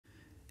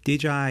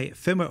DJI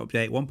Firmware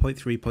Update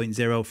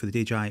 1.3.0 for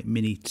the DJI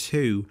Mini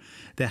 2.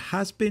 There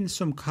has been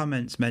some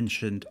comments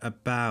mentioned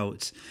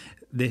about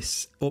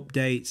this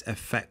update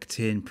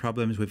affecting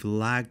problems with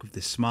lag with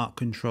the smart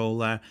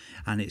controller,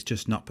 and it's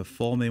just not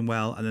performing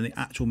well. And then the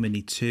actual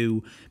Mini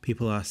 2,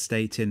 people are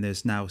stating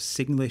there's now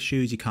signal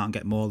issues. You can't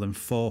get more than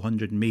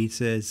 400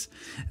 meters.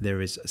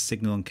 There is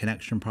signal and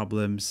connection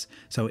problems.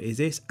 So is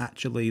this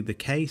actually the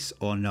case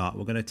or not?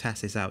 We're going to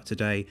test this out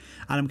today,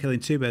 and I'm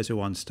killing two birds with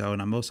one stone.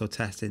 I'm also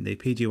testing the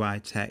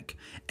PGY Tech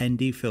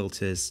ND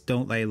filters.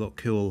 Don't they look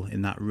cool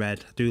in that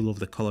red? I do love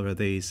the color of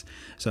these.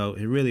 So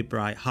a really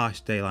bright, harsh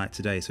daylight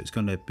today, so it's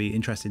going to be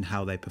interesting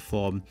how they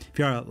perform. If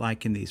you're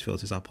liking these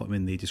filters, I'll put them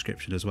in the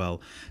description as well.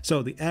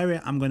 So the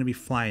area I'm going to be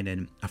flying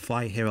in, I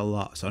fly here a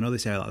lot, so I know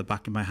this area like the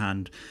back of my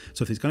hand.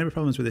 So if there's going to be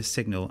problems with this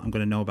signal, I'm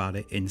going to know about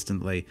it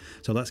instantly.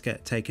 So let's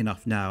get taken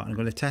off now. I'm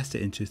going to test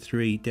it into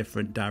 3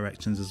 different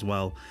directions as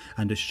well,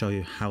 and just show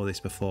you how this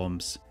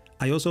performs.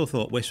 I also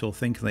thought wishful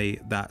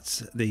thinkingly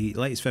that the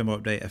latest firmware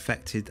update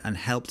affected and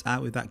helped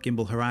out with that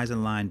gimbal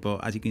horizon line,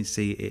 but as you can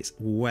see, it's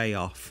way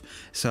off.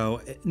 So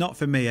not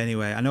for me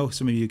anyway. I know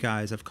some of you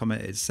guys have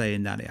commented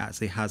saying that it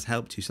actually has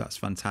helped you, so that's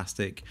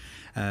fantastic,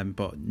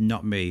 but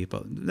not me.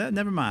 But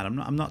never mind,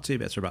 I'm not too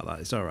bitter about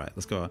that. It's all right,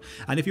 let's go on.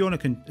 And if you want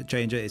to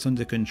change it, it's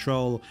under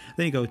control.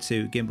 Then you go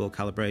to gimbal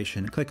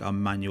calibration, click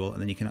on manual,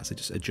 and then you can actually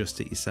just adjust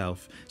it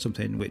yourself,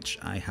 something which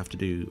I have to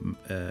do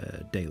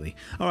daily.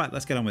 All right,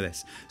 let's get on with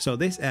this. So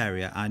this area,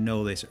 I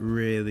know this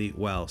really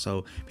well.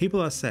 So people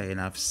are saying,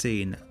 I've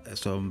seen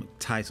some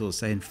titles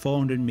saying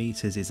 400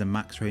 meters is the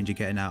max range you're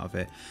getting out of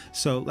it.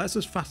 So let's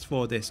just fast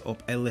forward this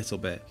up a little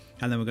bit,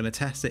 and then we're going to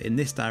test it in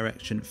this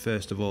direction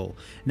first of all.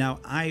 Now,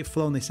 I've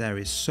flown this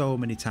area so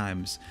many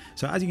times.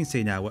 So as you can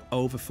see now, we're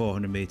over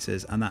 400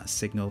 meters, and that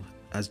signal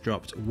has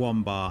dropped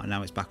 1 bar, and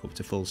now it's back up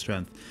to full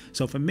strength.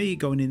 So for me,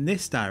 going in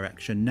this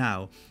direction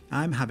now,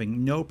 I'm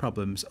having no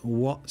problems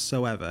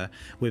whatsoever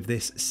with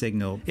this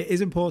signal. It is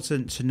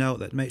important to note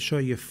that make sure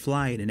you're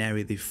flying an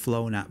area they've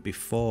flown at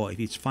before. If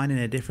you're flying in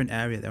a different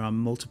area, there are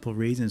multiple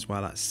reasons why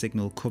that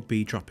signal could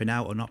be dropping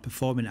out or not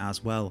performing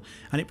as well,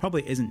 and it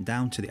probably isn't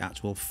down to the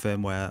actual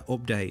firmware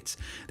update.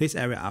 This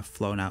area I've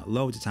flown out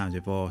loads of times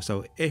before,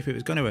 so if it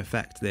was going to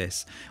affect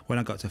this when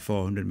I got to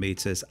 400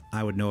 meters,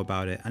 I would know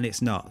about it, and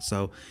it's not.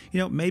 So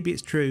maybe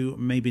it's true,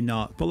 maybe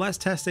not, but let's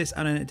test this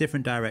in a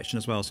different direction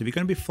as well. So if you're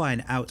going to be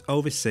flying out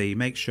over sea,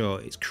 make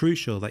sure it's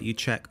crucial that you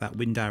check that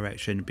wind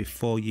direction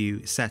before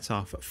you set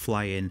off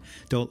flying.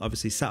 Don't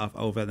obviously set off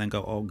over and then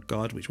go, oh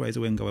god, which way is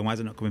the wind going, why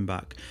is it not coming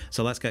back?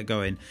 So let's get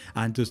going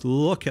and just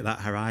look at that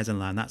horizon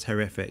line. That's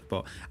horrific,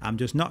 but I'm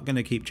just not going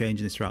to keep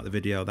changing this throughout the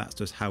video. That's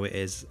just how it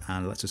is,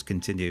 and let's just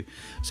continue.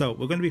 So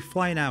we're going to be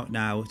flying out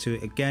now to,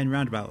 again,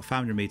 round about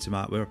 500 meter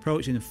mark. We're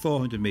approaching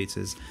 400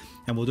 meters,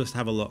 and we'll just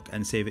have a look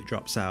and see if it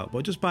drops out.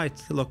 But just by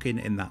looking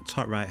in that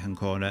top right hand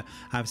corner,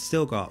 I've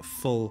still got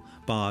full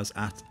bars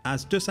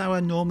as just how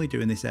I normally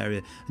do in this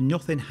area.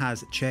 Nothing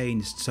has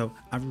changed, so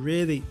I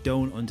really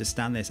don't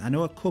understand this. I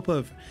know a couple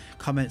of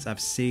comments I've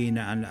seen,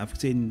 and I've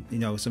seen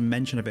some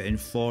mention of it in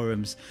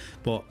forums,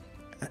 but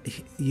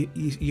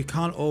you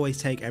can't always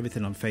take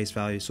everything on face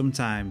value.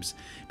 Sometimes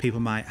people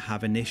might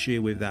have an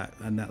issue with that,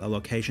 and that the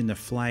location they're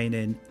flying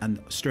in,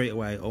 and straight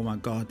away, oh my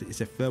god,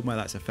 it's a firmware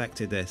that's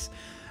affected this.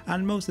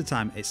 And most of the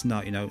time it's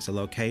not, it's a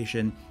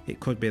location.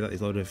 It could be that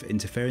there's a lot of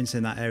interference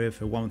in that area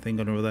for one thing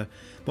or another.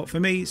 But for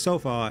me, so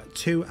far,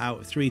 2 out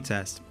of 3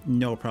 tests,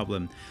 no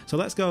problem. So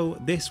let's go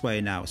this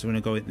way now. So we're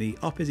going to go in the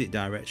opposite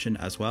direction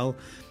as well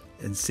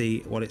and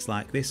see what it's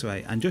like this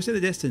way. And just in the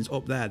distance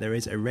up there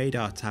is a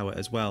radar tower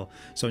as well.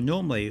 So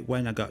normally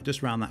when I got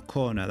just around that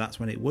corner, that's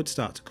when it would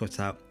start to cut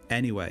out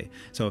anyway.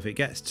 So if it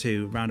gets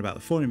to around about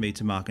the 400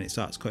 meter mark and it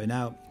starts cutting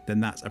out, then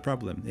that's a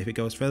problem. If it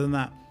goes further than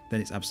that, then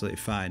it's absolutely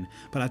fine.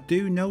 But I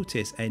do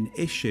notice an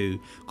issue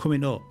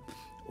coming up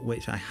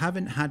which I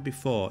haven't had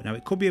before. Now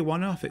it could be a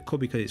one-off, it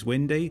could be because it's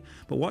windy,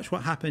 but watch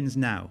what happens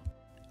now.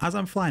 As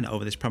I'm flying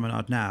over this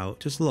promenade now,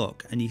 just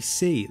look, and you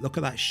see, look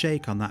at that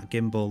shake on that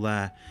gimbal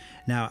there.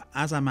 Now,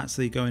 as I'm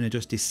actually going to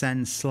just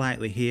descend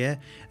slightly here,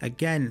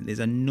 again, there's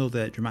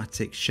another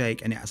dramatic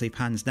shake, and it actually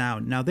pans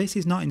down. Now, this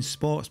is not in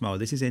sports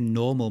mode, this is in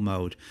normal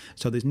mode,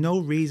 so there's no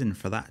reason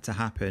for that to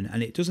happen,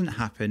 and it doesn't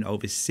happen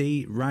over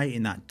sea, right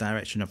in that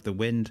direction of the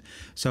wind.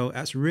 So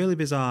that's really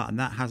bizarre, and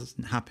that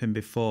hasn't happened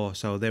before.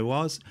 So there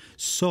was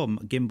some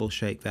gimbal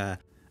shake there.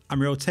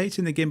 I'm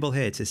rotating the gimbal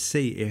here to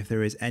see if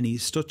there is any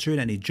stuttering,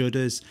 any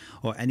judders,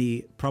 or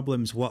any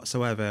problems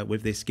whatsoever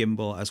with this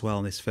gimbal as well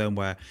in this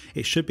firmware.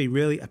 It should be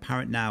really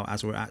apparent now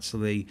as we're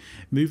actually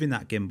moving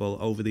that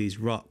gimbal over these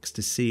rocks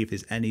to see if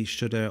there's any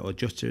shudder or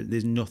judder.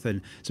 There's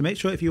nothing. So make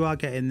sure if you are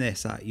getting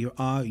this that you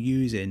are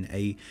using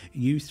a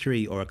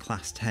U3 or a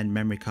class 10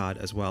 memory card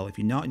as well. If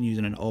you're not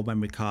using an old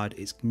memory card,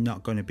 it's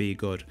not going to be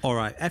good.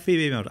 Alright,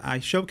 FPV mode. I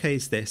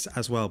showcased this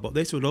as well, but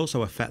this would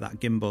also affect that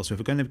gimbal. So if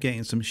we're going to be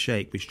getting some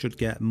shake, we should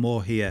get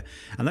more here,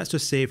 and let's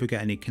just see if we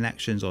get any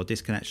connections or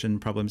disconnection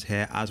problems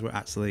here as we're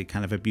actually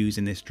kind of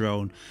abusing this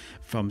drone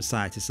from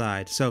side to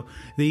side. So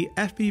the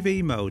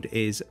FPV mode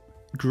is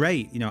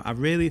great. You know, I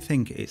really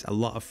think it's a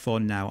lot of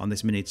fun now on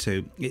this Mini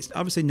 2. It's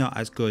obviously not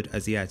as good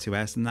as the Air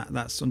 2S, and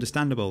that's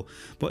understandable.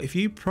 But if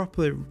you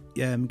properly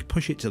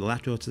push it to the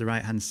left or to the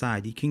right hand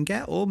side, you can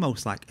get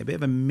almost like a bit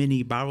of a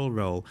mini barrel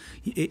roll.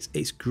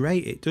 It's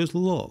great. It does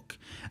look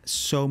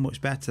so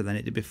much better than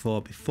it did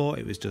before. Before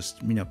it was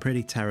just, you know,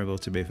 pretty terrible,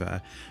 to be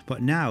fair.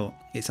 But now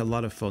it's a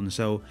lot of fun.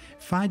 So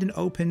find an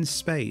open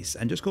space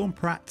and just go and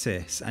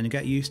practice and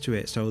get used to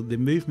it, so the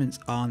movements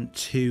aren't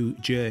too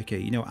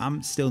jerky. You know,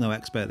 I'm still no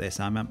expert at this.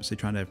 I'm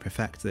absolutely trying to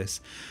perfect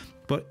this,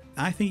 but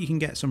I think you can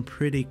get some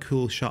pretty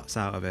cool shots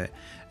out of it,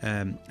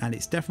 and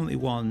it's definitely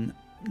one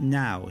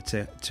now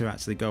to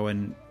actually go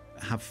and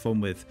have fun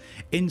with.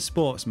 In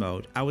sports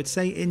mode, I would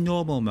say in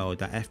normal mode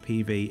that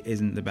FPV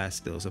isn't the best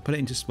still, so put it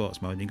into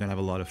sports mode and you're gonna have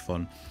a lot of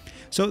fun.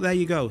 So there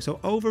you go. So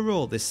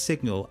overall, this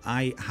Signal,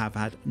 I have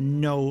had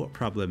no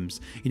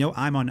problems. You know,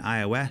 I'm on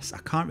iOS. I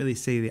can't really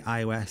see the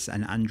iOS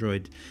and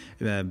Android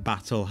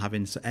battle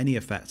having any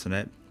effect on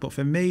it. But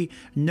for me,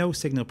 no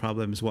signal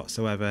problems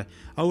whatsoever.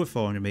 Over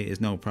 400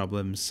 meters, no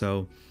problems.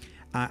 So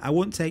I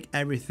wouldn't take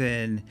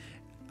everything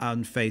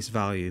on face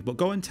value, but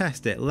go and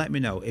test it. Let me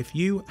know if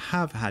you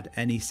have had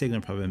any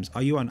signal problems.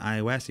 Are you on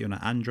iOS? Are you on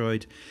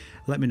Android?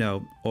 Let me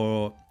know.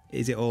 Or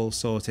is it all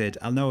sorted?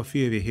 I'll know a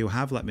few of you who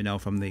have let me know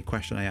from the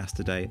question I asked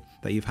today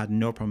that you've had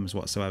no problems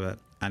whatsoever,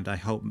 and I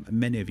hope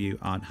many of you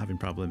aren't having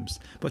problems.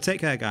 But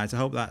take care, guys. I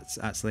hope that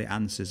actually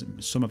answers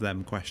some of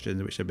them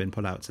questions which have been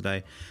put out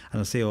today, and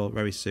I'll see you all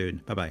very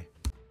soon. Bye bye.